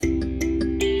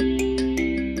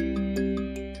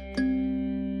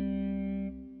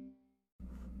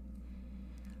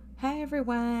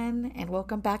and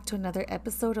welcome back to another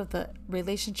episode of the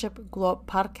Relationship Glow Up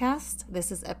podcast.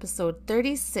 This is episode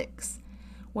 36,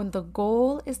 when the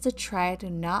goal is to try to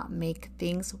not make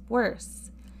things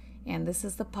worse. And this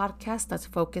is the podcast that's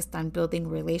focused on building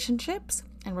relationships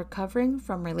and recovering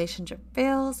from relationship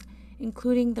fails,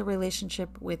 including the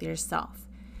relationship with yourself.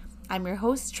 I'm your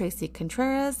host, Tracy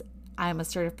Contreras. I'm a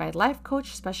certified life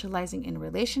coach specializing in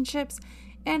relationships,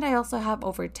 and I also have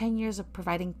over 10 years of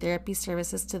providing therapy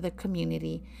services to the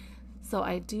community. So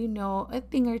I do know a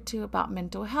thing or two about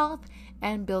mental health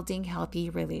and building healthy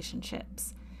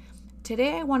relationships.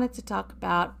 Today I wanted to talk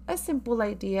about a simple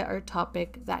idea or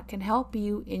topic that can help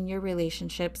you in your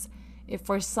relationships if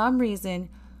for some reason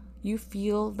you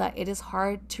feel that it is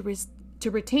hard to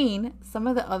retain some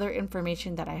of the other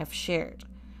information that I have shared.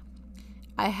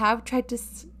 I have tried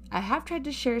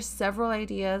to share several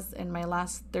ideas in my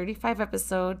last 35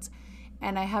 episodes,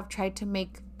 and I have tried to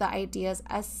make the ideas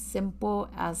as simple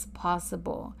as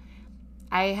possible.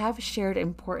 I have shared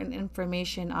important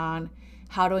information on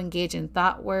how to engage in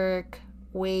thought work,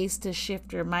 ways to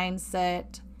shift your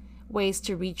mindset, ways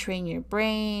to retrain your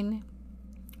brain,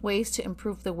 ways to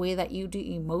improve the way that you do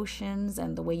emotions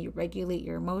and the way you regulate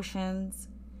your emotions,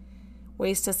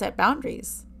 ways to set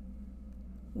boundaries,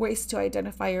 ways to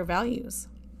identify your values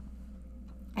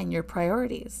and your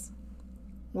priorities,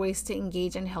 ways to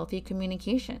engage in healthy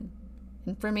communication,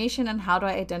 information on how to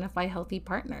identify healthy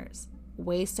partners,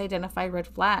 ways to identify red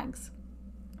flags,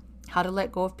 how to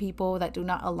let go of people that do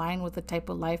not align with the type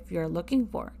of life you're looking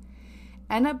for,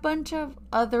 and a bunch of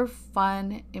other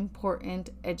fun,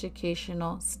 important,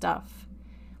 educational stuff.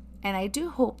 And I do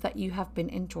hope that you have been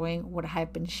enjoying what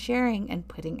I've been sharing and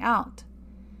putting out.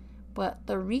 But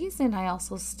the reason I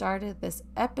also started this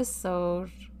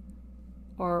episode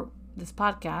or this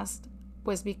podcast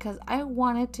was because I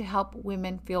wanted to help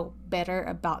women feel better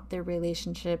about their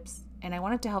relationships, and I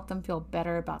wanted to help them feel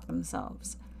better about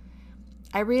themselves.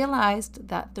 I realized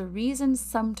that the reason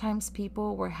sometimes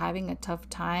people were having a tough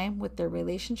time with their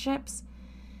relationships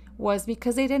was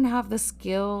because they didn't have the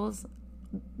skills,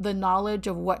 the knowledge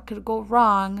of what could go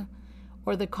wrong,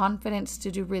 or the confidence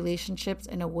to do relationships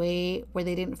in a way where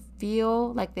they didn't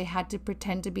feel like they had to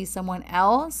pretend to be someone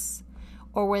else,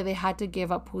 or where they had to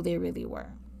give up who they really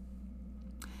were.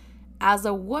 As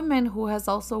a woman who has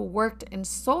also worked in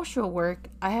social work,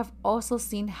 I have also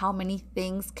seen how many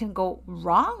things can go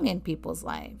wrong in people's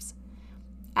lives.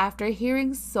 After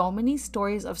hearing so many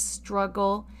stories of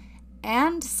struggle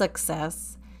and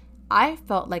success, I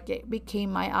felt like it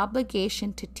became my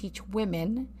obligation to teach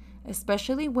women,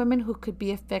 especially women who could be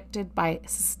affected by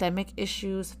systemic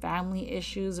issues, family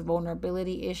issues,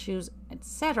 vulnerability issues,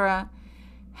 etc.,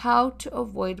 how to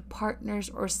avoid partners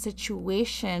or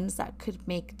situations that could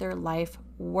make their life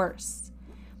worse.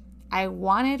 I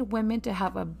wanted women to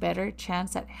have a better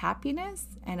chance at happiness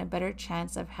and a better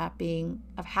chance of having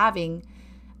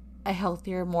a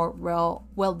healthier, more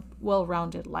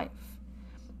well-rounded life.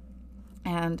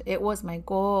 And it is my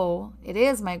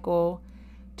goal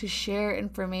to share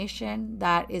information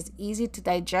that is easy to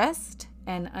digest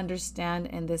and understand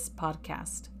in this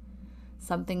podcast.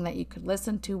 Something that you could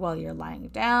listen to while you're lying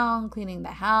down, cleaning the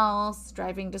house,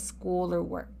 driving to school or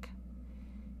work.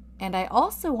 And I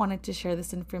also wanted to share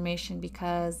this information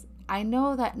because I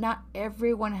know that not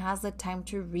everyone has the time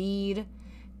to read,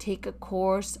 take a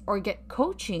course, or get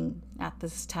coaching at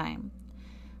this time.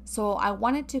 So I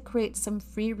wanted to create some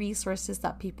free resources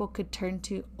that people could turn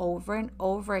to over and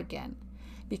over again,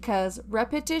 because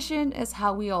repetition is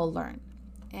how we all learn.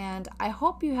 And I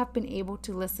hope you have been able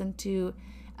to listen to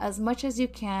as much as you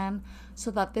can so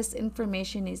that this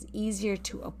information is easier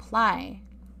to apply.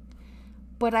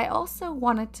 But I also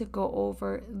wanted to go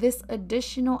over this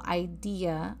additional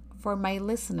idea for my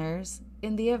listeners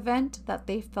in the event that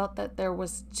they felt that there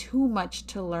was too much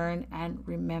to learn and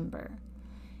remember.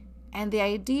 And the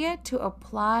idea to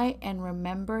apply and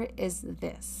remember is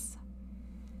this: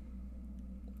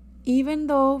 even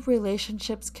though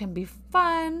relationships can be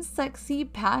fun, sexy,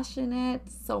 passionate,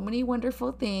 so many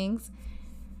wonderful things,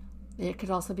 it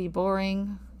could also be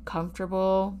boring,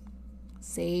 comfortable,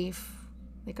 safe.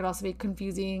 It could also be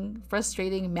confusing,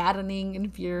 frustrating, maddening,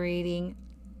 infuriating,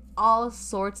 all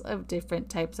sorts of different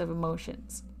types of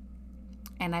emotions.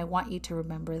 And I want you to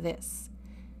remember this.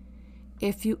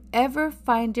 If you ever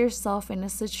find yourself in a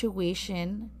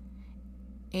situation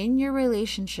in your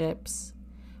relationships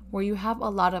where you have a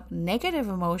lot of negative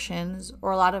emotions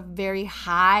or a lot of very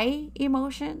high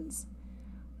emotions,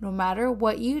 no matter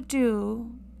what you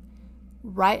do,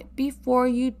 right before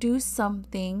you do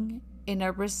something in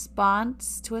a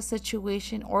response to a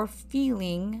situation or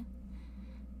feeling,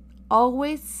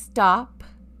 always stop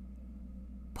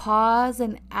pause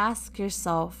and ask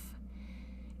yourself,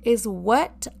 is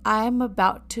what I'm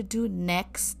about to do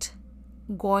next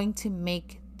going to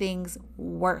make things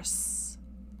worse?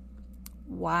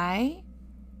 Why?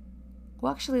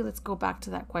 Well, actually, let's go back to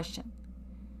that question.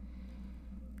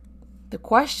 The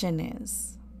question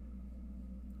is,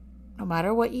 no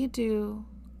matter what you do,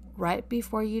 right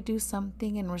before you do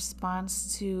something in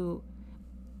response to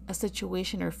a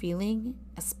situation or feeling,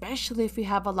 especially if you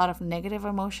have a lot of negative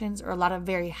emotions or a lot of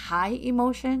very high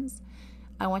emotions,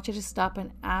 I want you to stop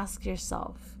and ask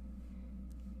yourself,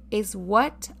 is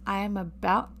what I am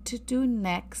about to do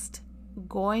next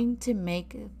going to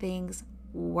make things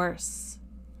worse?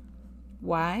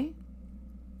 Why?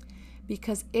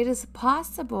 Because it is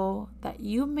possible that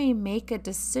you may make a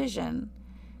decision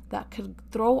that could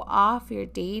throw off your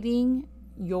dating,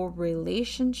 your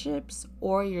relationships,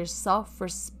 or your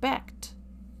self-respect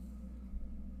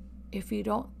if you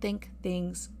don't think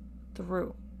things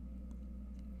through.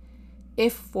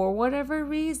 If for whatever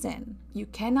reason you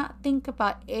cannot think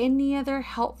about any other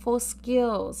helpful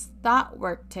skills, thought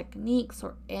work, techniques,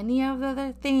 or any of the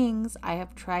other things I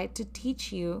have tried to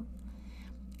teach you,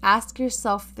 ask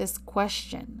yourself this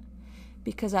question,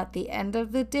 because at the end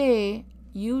of the day,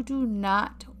 you do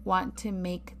not want to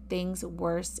make things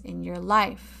worse in your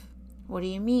life. What do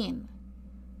you mean?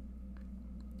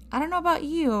 I don't know about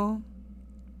you,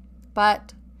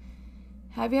 but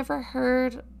have you ever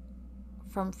heard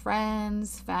from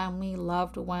friends, family,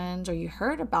 loved ones, or you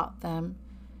heard about them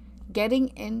getting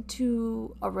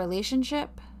into a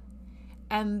relationship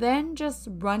and then just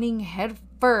running head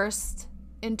first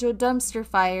into a dumpster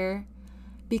fire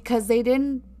because they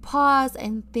didn't pause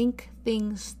and think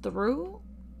things through?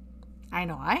 I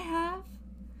know I have.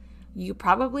 You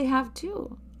probably have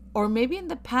too. Or maybe in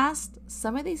the past,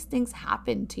 some of these things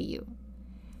happened to you.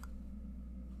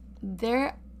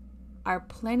 There are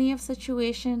plenty of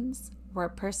situations where a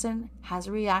person has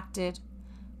reacted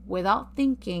without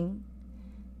thinking,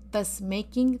 thus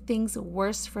making things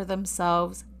worse for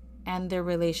themselves and their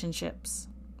relationships.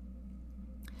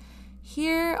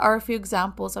 Here are a few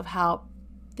examples of how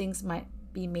things might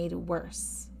be made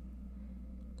worse.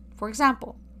 For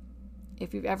example,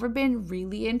 if you've ever been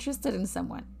really interested in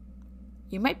someone,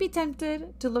 you might be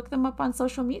tempted to look them up on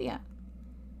social media.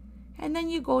 And then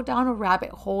you go down a rabbit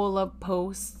hole of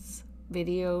posts,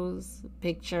 videos,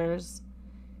 pictures.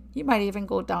 You might even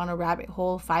go down a rabbit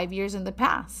hole 5 years in the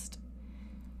past.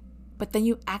 But then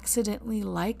you accidentally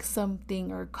like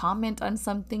something or comment on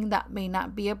something that may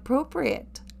not be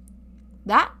appropriate.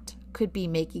 That could be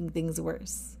making things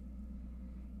worse.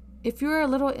 If you're a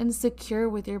little insecure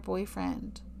with your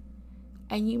boyfriend,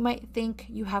 and you might think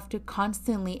you have to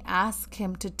constantly ask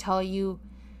him to tell you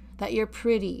that you're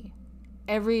pretty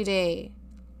every day,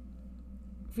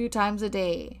 a few times a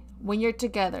day, when you're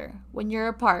together, when you're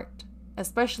apart,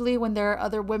 especially when there are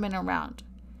other women around,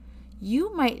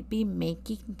 you might be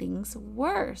making things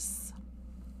worse.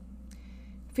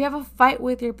 If you have a fight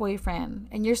with your boyfriend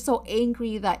and you're so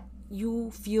angry that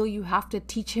you feel you have to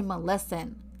teach him a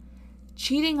lesson,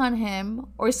 cheating on him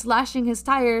or slashing his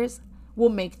tires will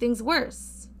make things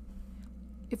worse.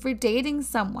 If you're dating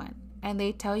someone and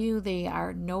they tell you they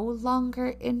are no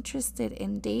longer interested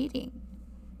in dating,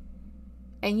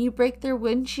 and you break their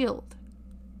windshield,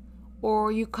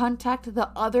 or you contact the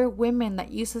other women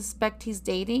that you suspect he's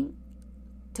dating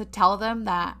to tell them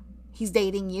that he's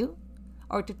dating you,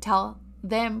 or to tell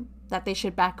them that they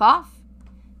should back off,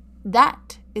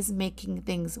 that is making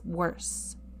things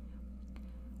worse.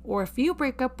 Or if you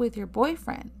break up with your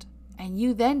boyfriend and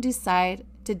you then decide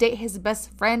to date his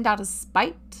best friend out of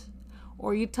spite,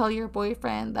 or you tell your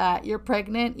boyfriend that you're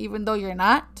pregnant even though you're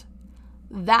not,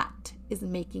 that is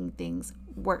making things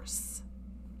worse.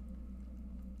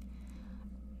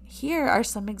 Here are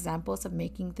some examples of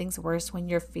making things worse when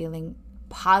you're feeling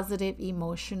positive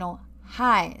emotional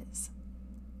highs.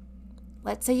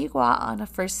 Let's say you go out on a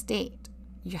first date.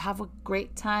 You have a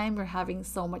great time. You're having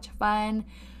so much fun.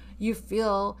 You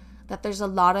feel that there's a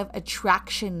lot of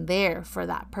attraction there for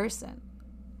that person.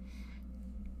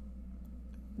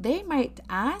 They might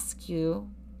ask you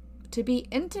to be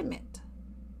intimate.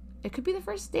 It could be the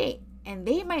first date, and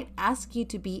they might ask you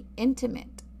to be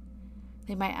intimate.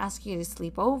 They might ask you to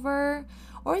sleep over,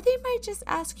 or they might just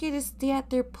ask you to stay at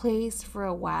their place for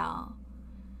a while,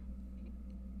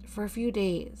 for a few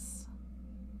days.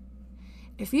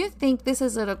 If you think this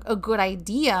is a good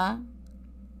idea,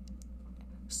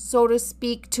 so to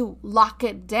speak, to lock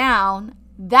it down,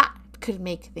 that could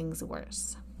make things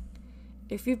worse.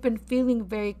 If you've been feeling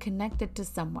very connected to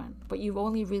someone, but you've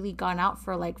only really gone out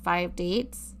for like 5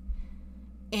 dates,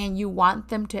 and you want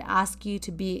them to ask you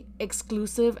to be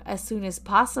exclusive as soon as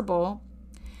possible,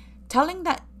 telling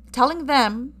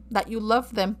them that you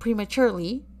love them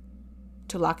prematurely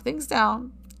to lock things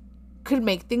down could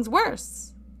make things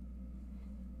worse.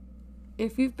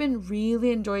 If you've been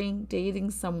really enjoying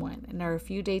dating someone and are a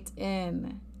few dates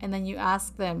in, and then you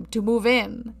ask them to move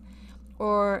in,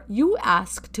 or you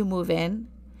ask to move in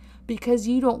because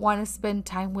you don't want to spend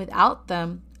time without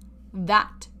them,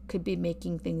 that could be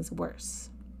making things worse.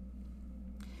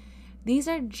 These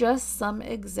are just some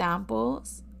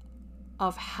examples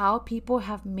of how people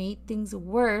have made things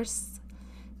worse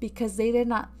because they did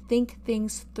not think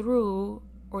things through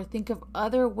or think of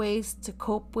other ways to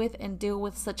cope with and deal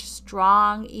with such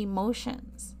strong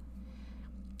emotions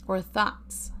or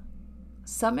thoughts.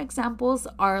 Some examples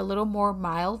are a little more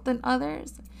mild than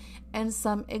others, and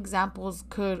some examples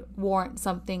could warrant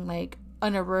something like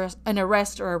an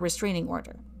arrest or a restraining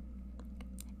order.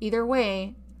 Either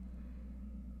way,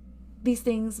 these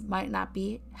things might not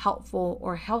be helpful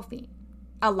or healthy.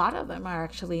 A lot of them are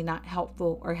actually not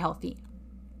helpful or healthy.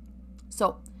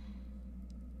 So,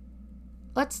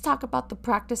 let's talk about the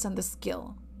practice and the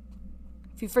skill.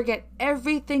 If you forget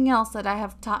everything else that I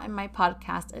have taught in my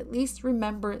podcast, at least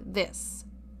remember this.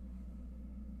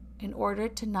 In order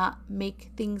to not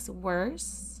make things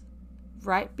worse,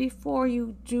 right before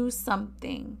you do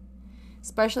something,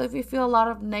 especially if you feel a lot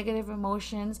of negative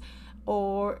emotions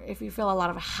or if you feel a lot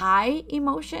of high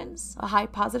emotions, high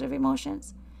positive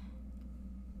emotions,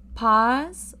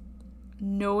 pause,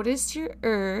 notice your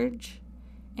urge,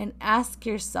 and ask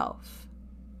yourself,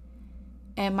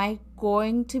 am I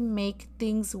going to make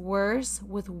things worse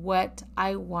with what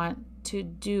I want to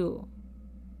do?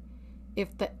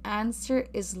 If the answer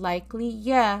is likely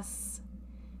yes,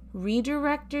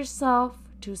 redirect yourself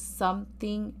to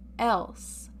something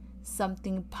else,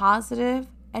 something positive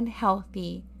and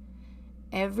healthy.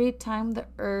 Every time the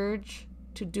urge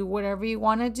to do whatever you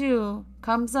want to do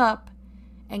comes up,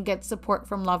 and get support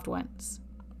from loved ones.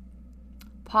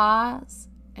 Pause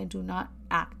and do not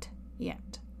act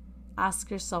yet.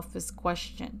 Ask yourself this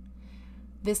question.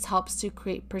 This helps to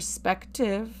create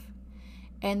perspective,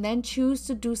 and then choose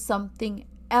to do something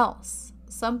else,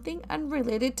 something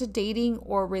unrelated to dating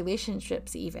or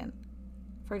relationships even.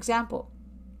 For example,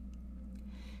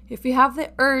 if you have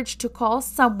the urge to call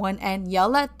someone and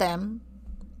yell at them,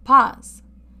 pause.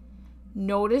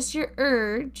 Notice your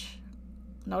urge.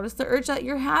 Notice the urge that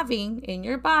you're having in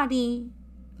your body.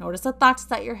 Notice the thoughts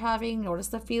that you're having. Notice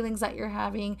the feelings that you're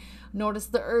having. Notice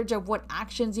the urge of what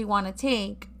actions you want to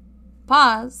take.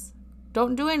 Pause.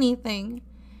 Don't do anything.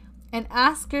 And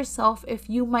ask yourself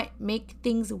if you might make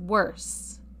things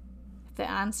worse. If the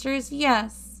answer is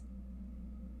yes,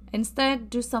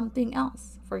 instead do something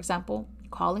else. For example,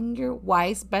 calling your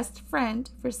wise best friend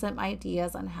for some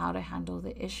ideas on how to handle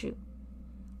the issue.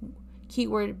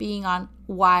 Keyword being on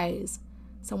wise,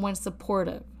 someone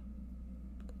supportive.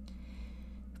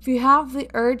 If you have the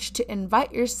urge to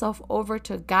invite yourself over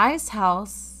to a guy's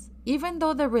house, even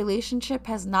though the relationship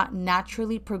has not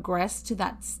naturally progressed to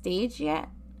that stage yet,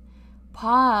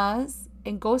 pause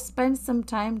and go spend some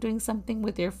time doing something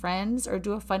with your friends or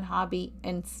do a fun hobby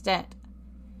instead.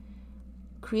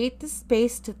 Create the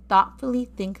space to thoughtfully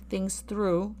think things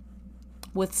through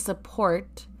with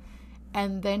support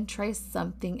and then try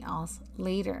something else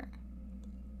later.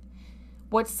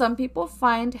 What some people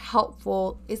find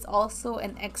helpful is also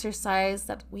an exercise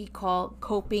that we call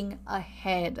coping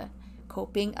ahead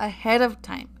of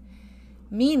time.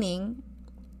 Meaning,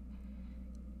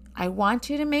 I want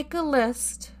you to make a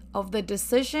list of the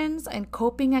decisions and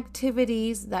coping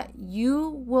activities that you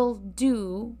will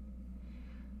do,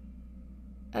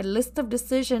 a list of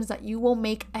decisions that you will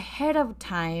make ahead of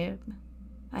time,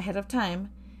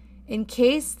 in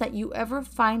case that you ever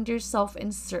find yourself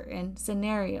in certain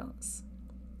scenarios.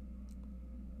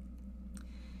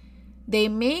 They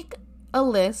make a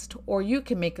list, or you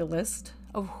can make a list,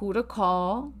 of who to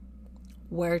call,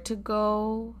 where to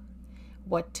go,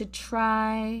 what to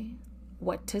try,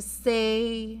 what to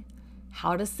say,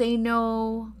 how to say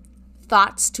no,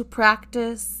 thoughts to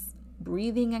practice,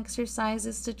 breathing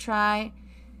exercises to try,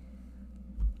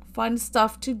 fun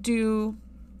stuff to do,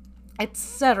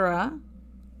 etc.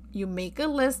 You make a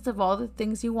list of all the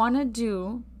things you want to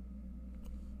do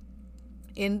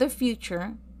in the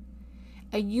future,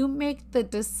 and you make the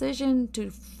decision to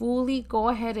fully go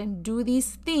ahead and do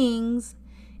these things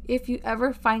if you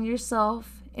ever find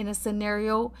yourself in a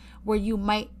scenario where you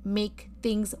might make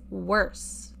things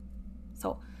worse.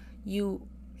 So you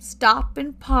stop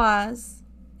and pause,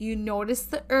 you notice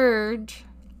the urge,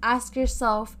 ask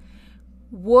yourself,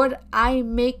 would I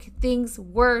make things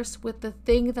worse with the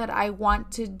thing that I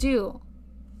want to do?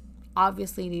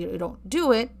 Obviously, you don't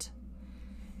do it.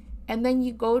 And then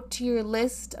you go to your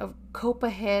list of cope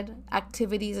ahead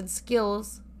activities and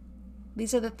skills,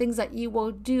 these are the things that you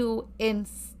will do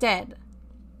instead.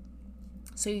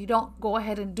 So you don't go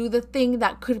ahead and do the thing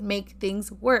that could make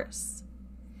things worse.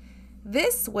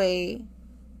 This way,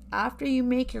 after you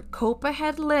make your cope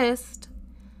ahead list,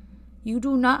 you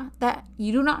do not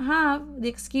have the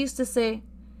excuse to say,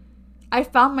 I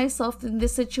found myself in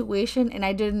this situation and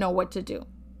I didn't know what to do.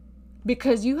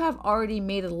 Because you have already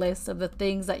made a list of the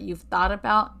things that you've thought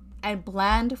about and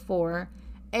planned for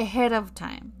ahead of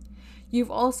time.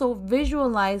 You've also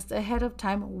visualized ahead of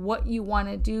time what you want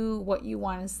to do, what you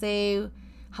want to say,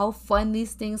 how fun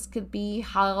these things could be,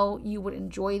 how you would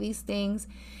enjoy these things.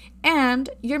 And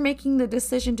you're making the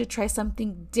decision to try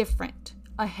something different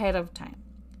ahead of time.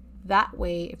 That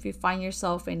way, if you find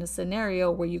yourself in a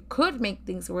scenario where you could make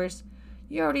things worse,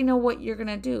 you already know what you're going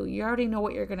to do. You already know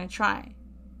what you're going to try.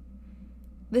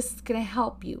 This is going to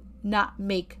help you not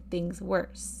make things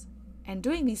worse. And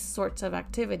doing these sorts of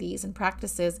activities and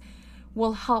practices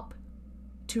will help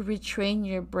to retrain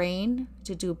your brain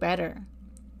to do better.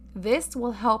 This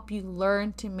will help you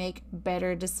learn to make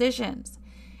better decisions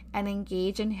and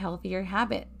engage in healthier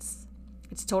habits.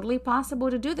 It's totally possible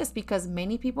to do this because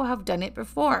many people have done it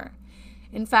before.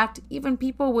 In fact, even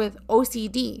people with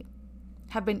OCD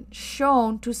have been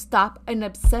shown to stop an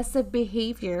obsessive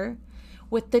behavior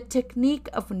with the technique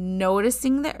of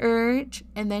noticing the urge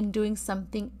and then doing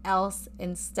something else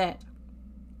instead.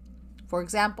 For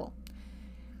example,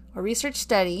 a research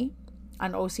study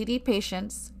on OCD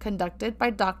patients conducted by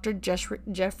Dr.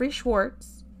 Jeffrey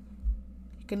Schwartz.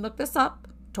 You can look this up,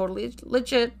 totally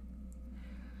legit.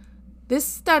 This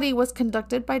study was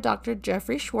conducted by Dr.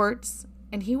 Jeffrey Schwartz,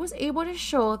 and he was able to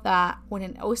show that when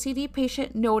an OCD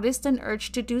patient noticed an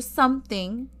urge to do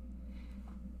something,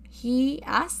 he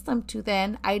asked them to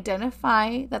then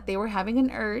identify that they were having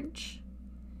an urge.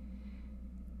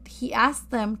 He asked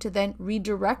them to then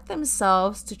redirect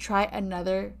themselves to try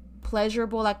another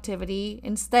pleasurable activity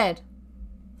instead,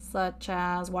 such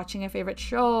as watching a favorite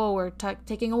show or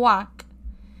taking a walk.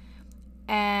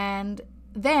 And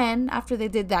then, after they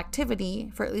did the activity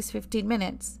for at least 15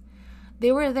 minutes,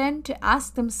 they were then to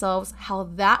ask themselves how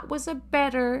that was a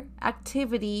better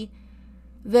activity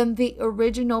than the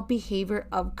original behavior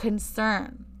of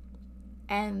concern.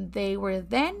 And they were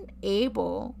then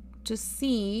able to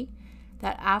see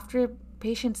that after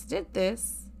patients did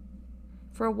this,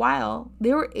 for a while,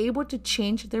 they were able to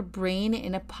change their brain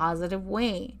in a positive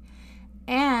way.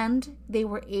 And they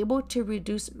were able to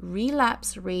reduce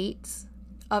relapse rates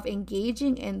of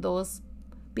engaging in those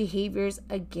behaviors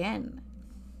again.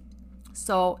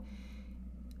 So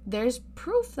there's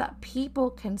proof that people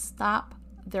can stop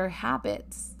their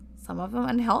habits, some of them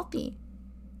unhealthy,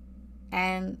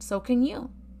 and so can you.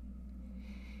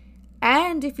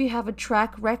 And if you have a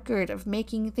track record of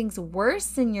making things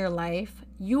worse in your life,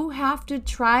 you have to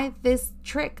try this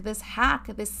trick, this hack,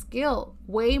 this skill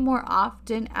way more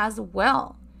often as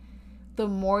well. The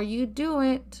more you do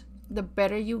it, the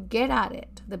better you get at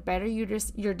it, the better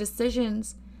your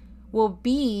decisions will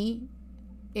be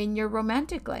in your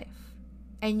romantic life.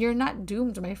 And you're not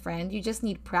doomed, my friend. You just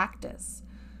need practice.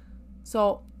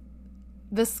 So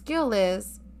the skill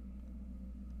is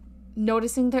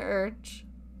noticing the urge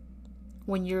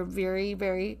when you're very,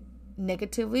 very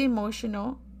negatively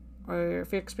emotional, or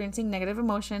if you're experiencing negative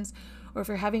emotions, or if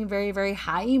you're having very, very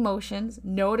high emotions.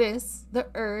 Notice the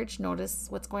urge, notice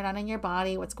what's going on in your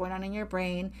body, what's going on in your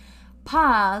brain.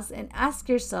 Pause and ask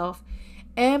yourself,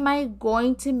 am I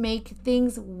going to make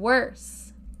things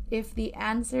worse? If the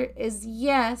answer is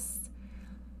yes,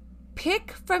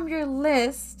 pick from your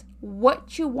list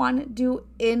what you want to do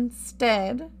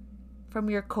instead from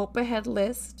your cope ahead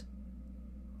list,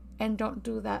 and don't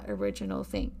do that original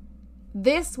thing.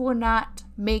 This will not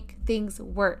make things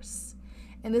worse,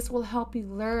 and this will help you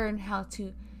learn how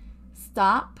to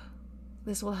stop.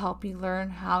 This will help you learn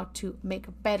how to make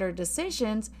better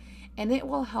decisions, and it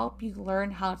will help you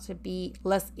learn how to be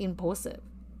less impulsive.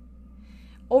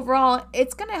 Overall,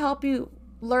 it's going to help you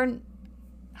learn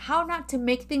how not to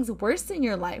make things worse in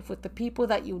your life with the people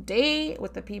that you date,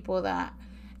 with the people that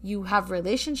you have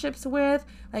relationships with.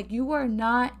 Like, you are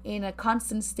not in a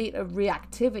constant state of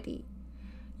reactivity.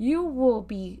 You will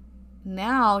be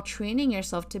now training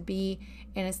yourself to be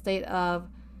in a state of,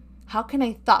 how can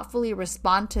I thoughtfully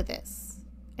respond to this?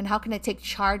 And how can I take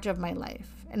charge of my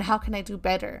life? And how can I do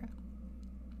better?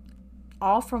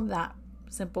 All from that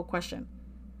simple question.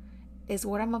 Is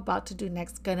what I'm about to do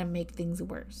next gonna make things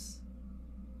worse?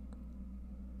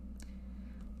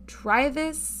 Try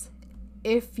this.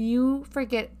 If you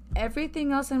forget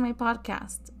everything else in my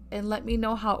podcast, and let me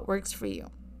know how it works for you.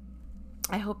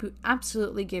 I hope you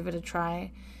absolutely give it a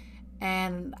try.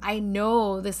 And I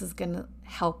know this is going to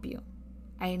help you.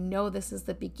 I know this is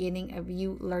the beginning of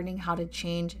you learning how to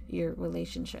change your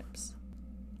relationships.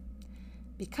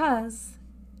 Because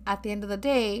at the end of the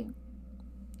day,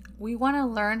 we want to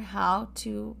learn how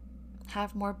to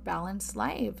have more balanced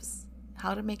lives,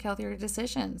 how to make healthier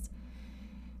decisions,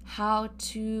 how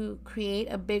to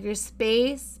create a bigger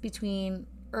space between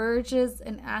urges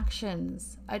and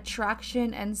actions,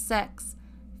 attraction and sex,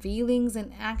 feelings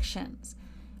and actions,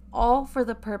 all for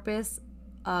the purpose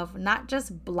of not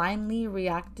just blindly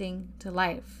reacting to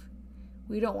life.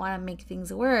 We don't want to make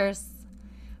things worse,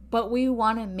 but we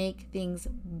want to make things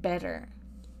better.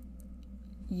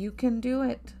 You can do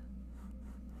it.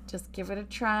 Just give it a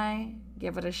try,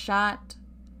 give it a shot,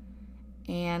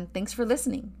 and thanks for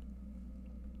listening.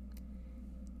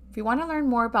 If you want to learn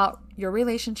more about your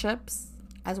relationships,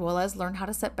 as well as learn how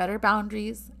to set better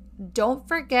boundaries, don't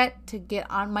forget to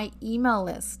get on my email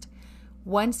list.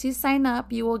 Once you sign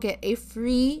up, you will get a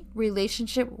free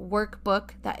relationship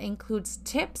workbook that includes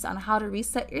tips on how to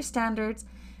reset your standards,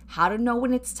 how to know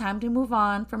when it's time to move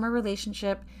on from a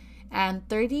relationship, and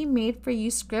 30 made-for-you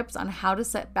scripts on how to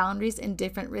set boundaries in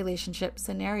different relationship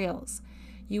scenarios.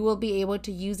 You will be able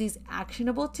to use these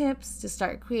actionable tips to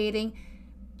start creating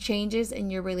changes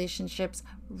in your relationships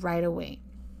right away.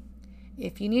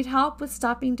 If you need help with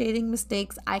stopping dating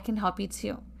mistakes, I can help you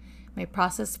too. My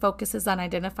process focuses on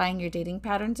identifying your dating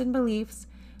patterns and beliefs,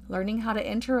 learning how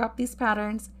to interrupt these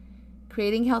patterns,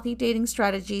 creating healthy dating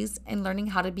strategies, and learning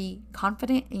how to be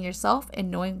confident in yourself and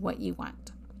knowing what you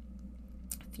want.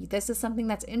 If this is something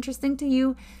that's interesting to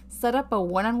you, set up a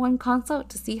one-on-one consult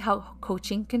to see how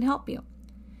coaching can help you.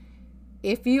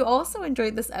 If you also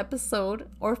enjoyed this episode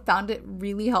or found it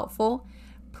really helpful,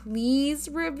 please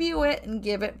review it and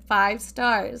give it 5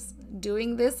 stars.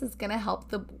 Doing this is going to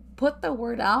help put the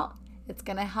word out. It's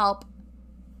going to help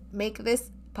make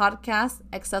this podcast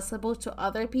accessible to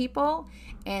other people.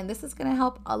 And this is going to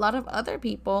help a lot of other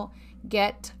people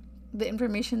get the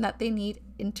information that they need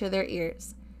into their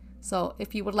ears. So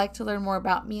if you would like to learn more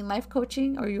about me and life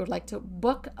coaching, or you would like to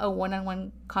book a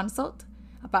one-on-one consult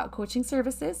about coaching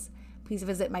services, please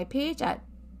visit my page at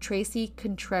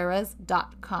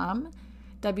tracycontreras.com,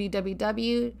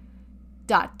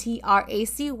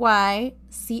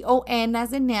 www.tracycon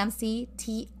as in Nancy,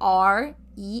 TRERAS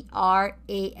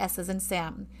as in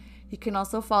Sam. You can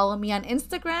also follow me on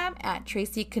Instagram at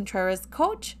Tracy Contreras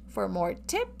Coach for more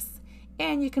tips.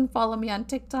 And you can follow me on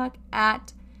TikTok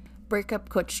at Breakup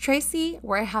Coach Tracy,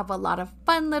 where I have a lot of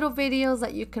fun little videos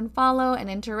that you can follow and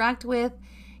interact with.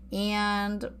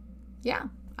 And yeah,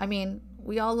 I mean,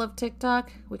 we all love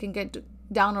TikTok. We can get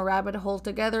down a rabbit hole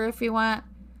together if you want.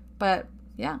 But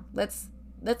yeah, let's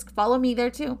follow me there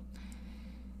too.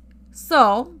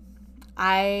 So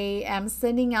I am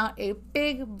sending out a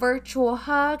big virtual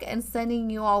hug and sending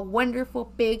you all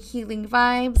wonderful, big healing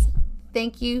vibes.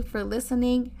 Thank you for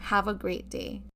listening. Have a great day.